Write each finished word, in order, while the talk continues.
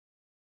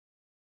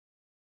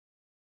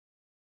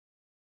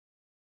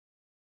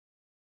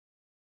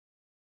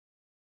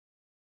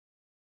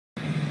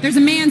There's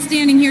a man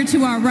standing here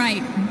to our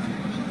right.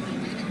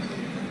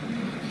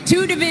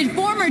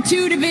 Former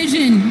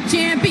two-division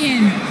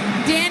champion,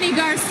 Danny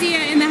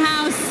Garcia in the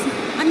house.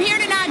 I'm here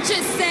to not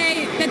just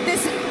say that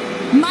this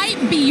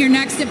might be your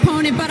next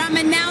opponent, but I'm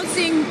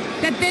announcing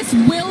that this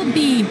will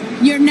be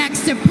your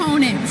next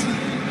opponent.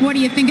 What do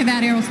you think of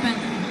that, Errol Spince?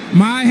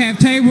 Might have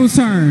tables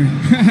turned.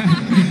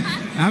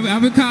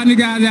 I've been calling the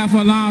guys out for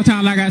a long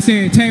time. Like I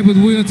said, tables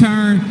will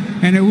turn,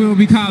 and they will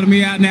be calling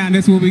me out now, and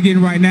that's what we're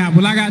getting right now.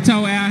 But like I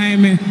told Al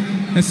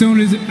Heyman, as soon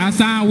as I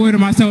signed with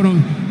him, I told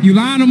him, you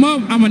line them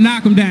up, I'm going to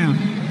knock them down.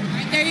 All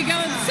right, there you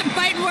go. Some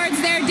fighting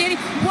words there, Danny.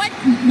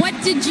 What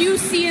did you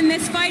see in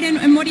this fight,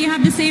 and what do you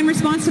have to say in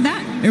response to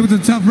that? It was a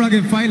tough,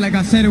 rugged fight, like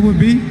I said it would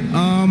be.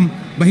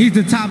 But he's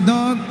the top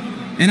dog,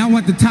 and I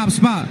want the top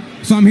spot.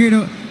 So I'm here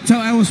to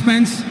tell Errol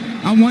Spince,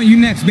 I want you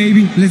next,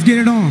 baby. Let's get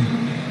it on.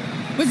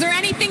 Was there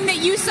anything that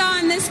you saw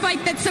in this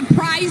fight that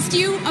surprised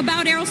you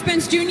about Errol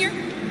Spince Jr.?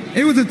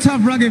 It was a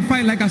tough, rugged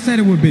fight like I said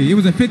it would be. It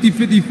was a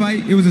 50-50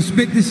 fight. It was a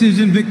split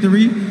decision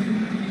victory.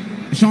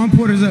 Sean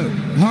Porter's a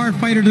hard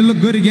fighter to look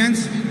good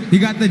against. He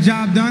got the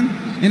job done,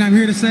 and I'm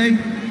here to say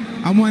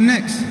I won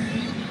next.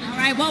 All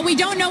right, well, we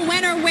don't know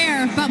when or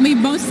where, but we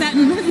most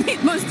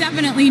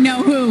definitely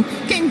know who.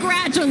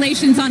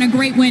 Congratulations on a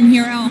great win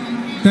here, Errol.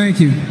 Thank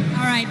you.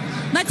 All right,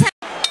 let's have...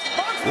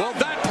 Will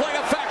that play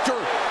a factor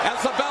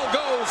as the bell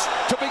goes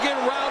to begin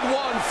round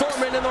one?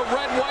 Thurman in the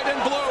red, white, and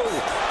blue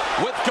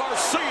with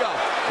Garcia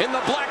in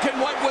the black and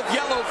white with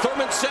yellow.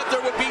 Thurman said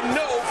there would be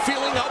no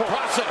feeling out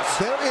process.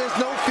 There is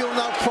no feeling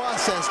out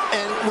process,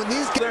 and when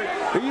these guys...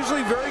 They're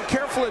usually very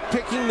careful at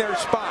picking their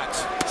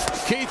spots.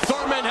 Keith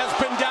Thurman has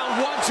been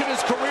down once in his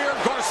career.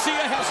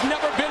 Garcia has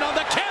never been on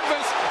the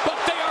canvas, but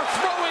they are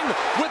throwing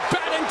with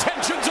bad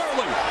intentions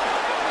early.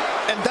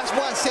 And that's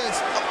why it says...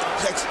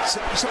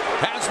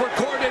 Has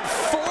recorded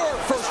 4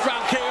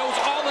 first-round KOs,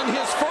 all in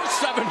his first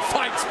 7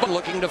 fights. But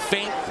looking to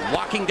feint,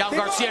 walking down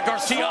Garcia.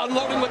 Garcia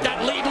unloading with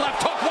that lead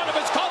left hook, one of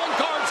his calling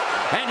cards,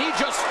 and he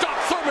just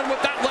stopped Thurman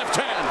with that left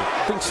hand.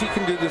 Thinks he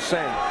can do the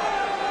same.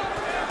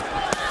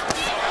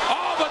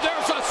 Oh, but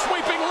there's a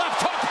sweeping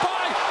left hook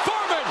by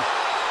Thurman.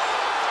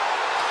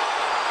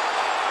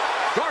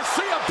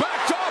 Garcia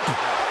backed up.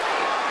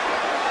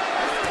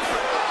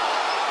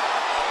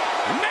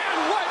 Man,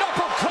 right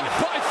uppercut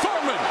by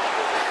Thurman.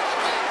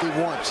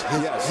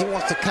 He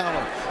wants to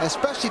counter,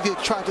 especially if you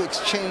try to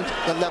exchange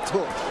the left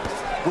hook,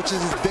 which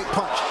is his big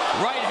punch.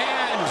 Right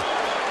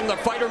hand. In the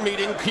fighter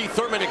meeting, Keith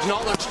Thurman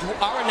acknowledged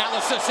our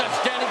analysis as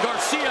Danny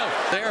Garcia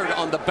there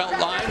on the belt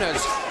line,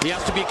 as he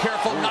has to be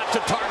careful not to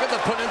target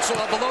the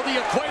peninsula below the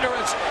equator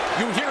as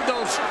you hear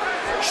those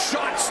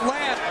shots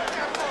land.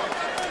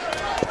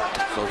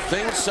 So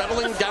things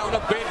settling down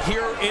a bit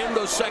here in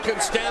the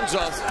second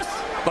stanza.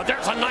 But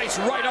there's a nice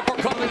right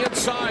uppercut on the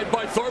inside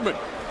by Thurman.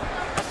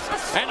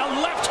 And a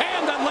left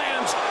hand that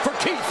lands for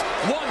Keith.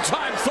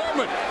 One-time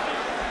Thurman.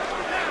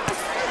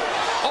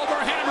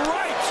 Overhand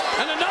right,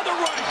 and another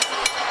right.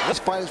 These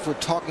fighters were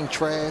talking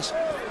trash,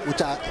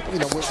 which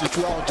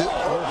we all do.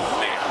 Oh,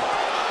 man.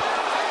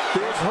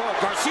 Here's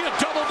hook. Garcia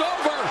doubled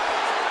over.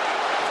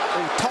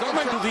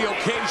 Thurman to the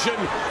occasion.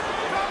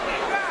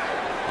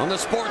 On the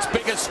sport's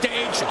biggest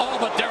stage. Oh,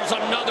 but there's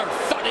another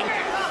thudding.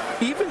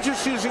 Even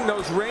just using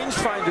those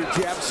rangefinder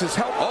jabs has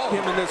helped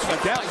him in this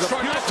fight. Nice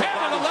short left hand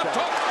and a left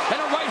hook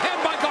and a right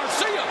hand by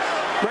Garcia.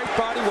 Great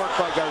body work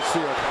by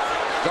Garcia.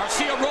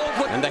 Garcia rolled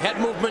with, and the head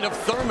movement of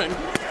Thurman,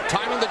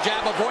 timing the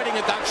jab, avoiding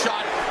it, that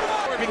shot,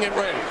 working it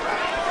ready.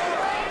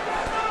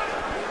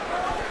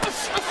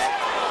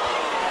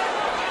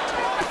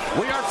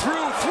 We are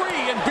through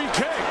 3 in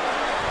BK.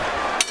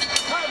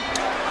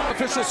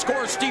 Official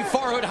score, Steve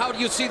Farhood, how do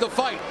you see the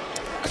fight?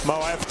 Mo,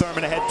 I have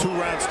Thurman ahead 2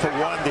 rounds to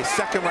 1. The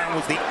second round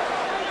was the...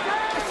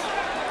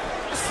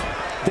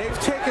 They've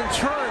taken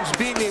turns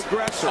being the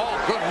aggressor. Oh,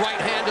 good right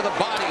hand to the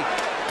body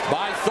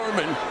by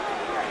Thurman.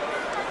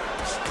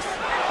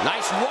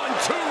 Nice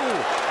 1-2.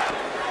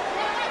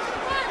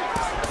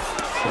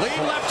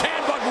 Lead left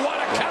hand, but what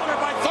a counter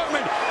by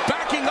Thurman.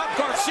 Backing up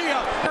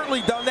Garcia.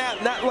 Certainly done that,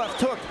 and that left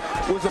hook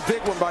was a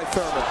big one by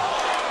Thurman.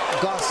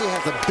 Garcia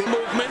has a big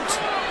movement.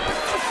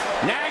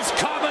 Nice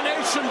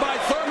combination by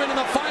Thurman in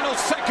the final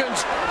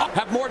seconds.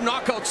 Have more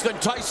knockouts than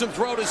Tyson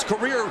throughout his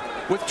career.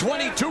 With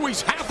 22,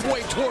 he's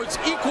halfway towards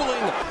equaling.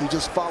 You're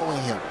just following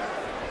him.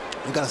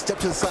 You got to step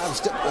to the side,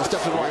 step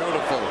to the right.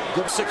 Beautiful.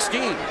 Good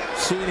 16.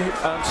 Seen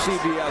on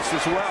CBS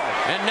as well.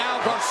 And now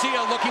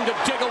Garcia looking to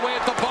dig away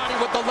at the body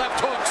with the left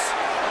hooks.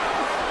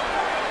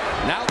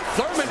 Now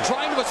Thurman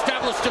trying to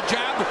establish the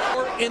jab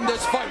in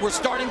this fight. We're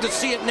starting to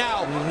see it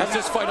now as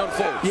this fight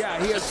unfolds.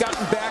 Yeah, he has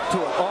gotten back to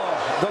it. Oh,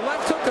 the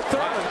left hook of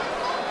Thurman.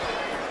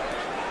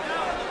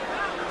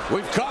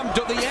 We've come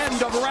to the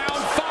end of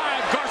round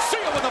 5.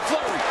 Garcia with a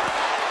flurry.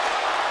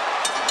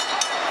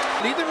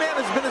 Neither man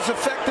has been as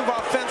effective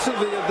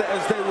offensively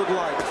as they would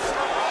like.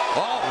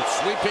 Oh,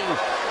 sweeping.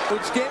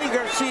 Which Danny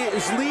Garcia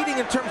is leading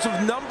in terms of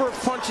number of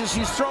punches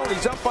he's thrown.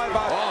 He's up by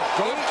about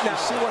 8 now.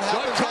 See what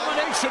happens. Good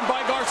combination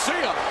by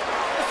Garcia.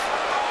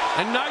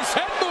 And nice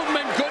head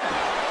movement. Good.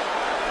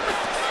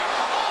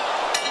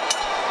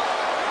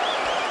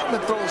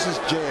 Thurman throws his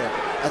jab.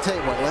 I tell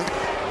you what,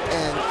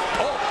 and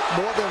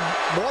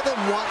more than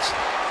once,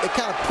 it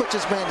kind of puts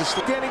his man to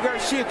sleep. Danny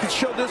Garcia could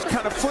show this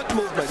kind of foot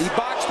movement. He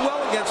boxed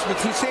well against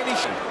Matisani.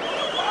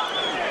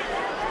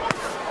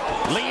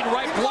 Lead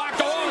right blocked.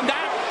 Oh, and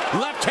that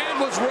left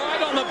hand was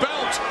right on the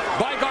belt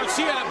by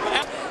Garcia.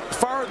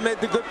 Farhad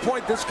made the good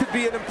point. This could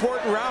be an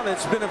important round.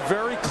 It's been a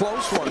very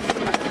close one.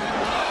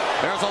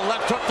 There's a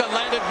left hook that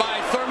landed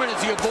by Thurman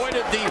as he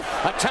avoided the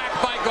attack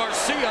by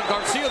Garcia.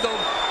 Garcia, though,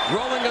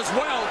 rolling as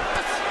well.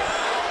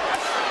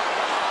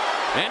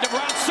 End of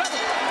round 7.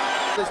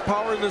 There's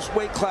power in this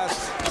weight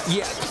class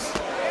yet.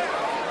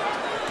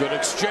 Good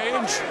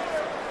exchange.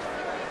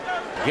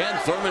 Again,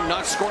 Thurman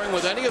not scoring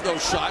with any of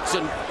those shots,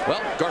 and,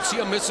 well,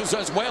 Garcia misses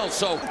as well.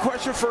 So, the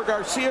question for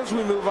Garcia as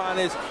we move on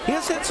is, he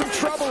has had some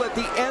trouble at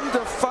the end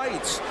of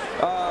fights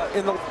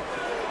in the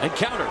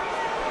encounter.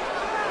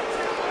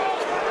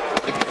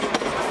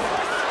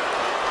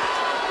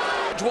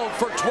 12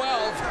 for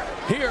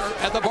 12 here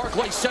at the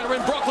Barclays Center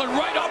in Brooklyn.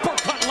 Right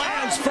uppercut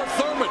lands for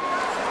Thurman.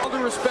 All due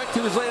respect,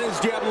 he was landing his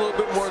jab a little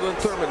bit more than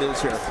Thurman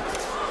is here.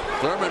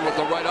 Thurman with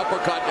the right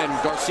uppercut, and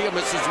Garcia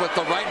misses with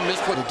the right and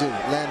missed with the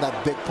land that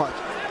big punch.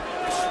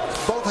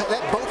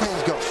 Let both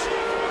hands go.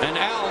 And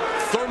Al,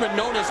 Thurman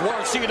known as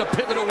Garcia to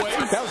pivot away.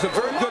 That was a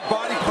very good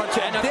body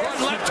punch. And a front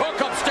left hook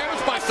upstairs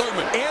by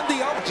Thurman. And the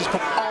other. Just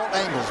from all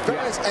angles,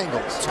 various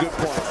angles. It's a good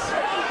point.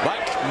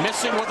 Mike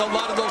missing with a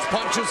lot of those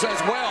punches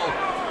as well.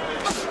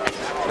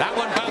 That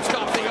one bounced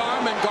off the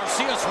arm, and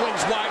Garcia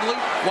swings wildly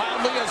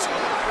as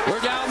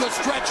we're down the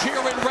stretch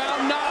here in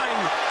round 9.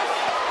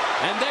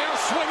 And they're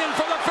swinging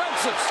for the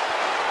fences.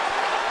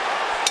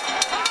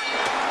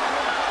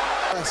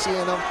 I see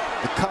in him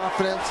the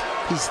confidence.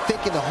 He's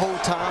thinking the whole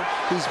time.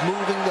 He's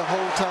moving the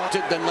whole time.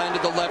 Then landed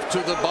the left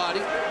to the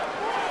body.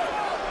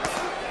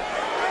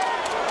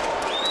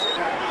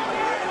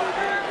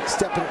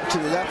 Stepping to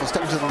the left or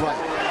stepping to the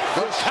right.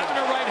 Good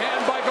counter right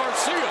hand by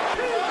Garcia.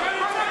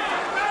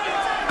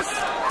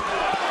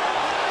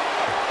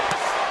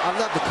 I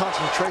love the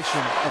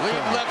concentration.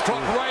 Lead left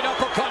hook, right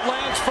uppercut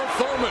lands for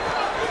Thurman.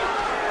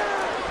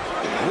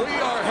 We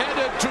are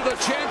headed to the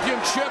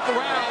championship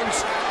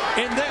rounds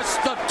in this,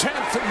 the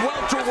 10th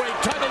welterweight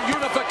title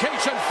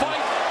unification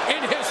fight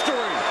in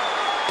history.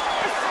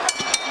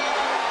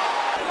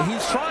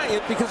 He's trying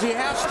it because he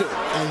has to.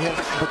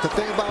 But the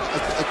thing about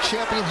a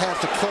champion has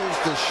to close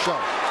this show.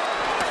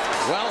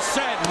 Well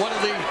said, one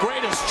of the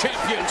greatest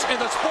champions in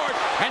the sport,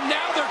 and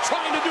now they're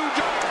trying to do.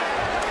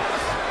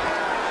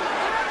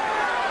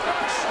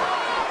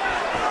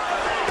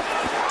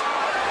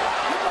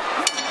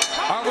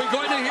 Are we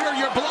going to hear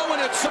you're blowing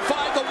it?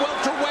 Survive the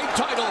welterweight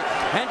title,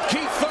 and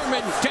Keith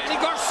Thurman, Danny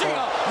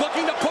Garcia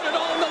looking to put it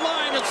all on the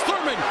line as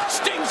Thurman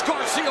stings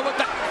Garcia with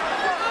that.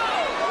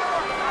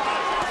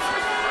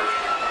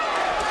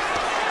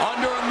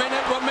 Under a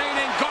minute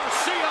remaining,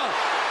 Garcia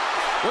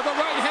with the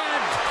right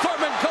hand.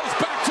 Thurman goes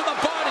back to the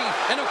body,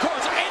 and of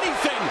course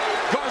anything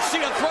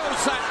Garcia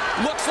throws that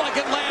looks like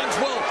it lands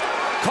will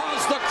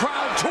cause the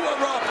crowd to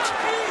erupt.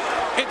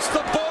 It's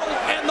the bull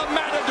and the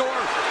matador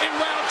in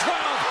round 12.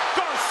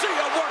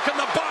 Garcia working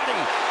the body.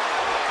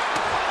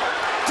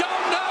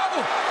 Don't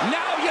know?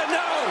 Now you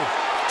know.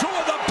 Two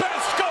of the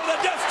best go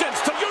the distance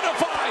to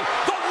unify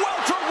the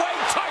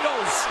welterweight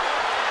titles.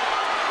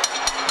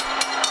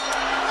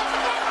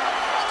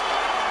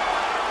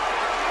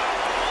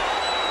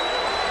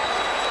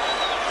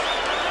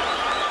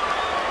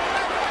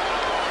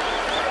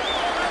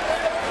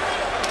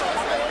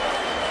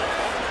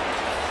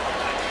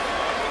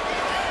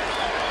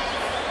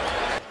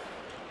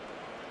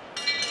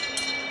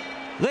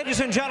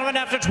 Ladies and gentlemen,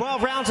 after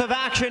 12 rounds of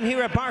action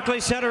here at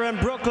Barclays Center in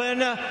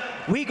Brooklyn,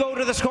 we go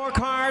to the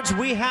scorecards.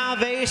 We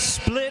have a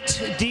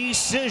split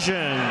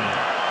decision.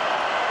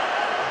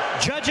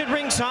 Judge at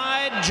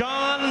ringside,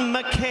 John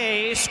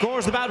McKay,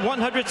 scores about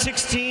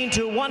 116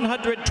 to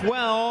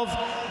 112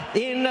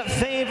 in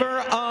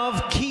favor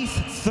of Keith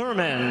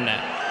Thurman.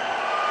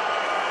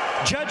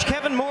 Judge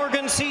Kevin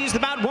Morgan sees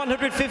about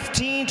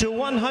 115 to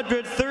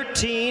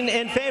 113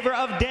 in favor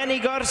of Danny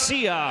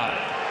Garcia.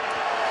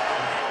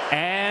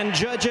 And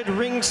judge at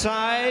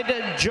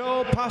ringside,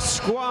 Joe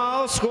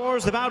Pasquale,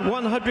 scores about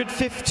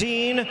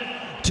 115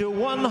 to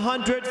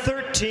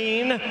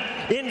 113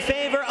 in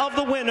favor of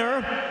the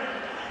winner.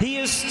 He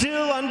is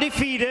still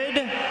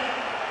undefeated.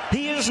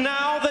 He is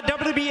now the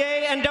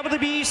WBA and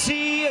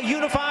WBC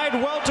Unified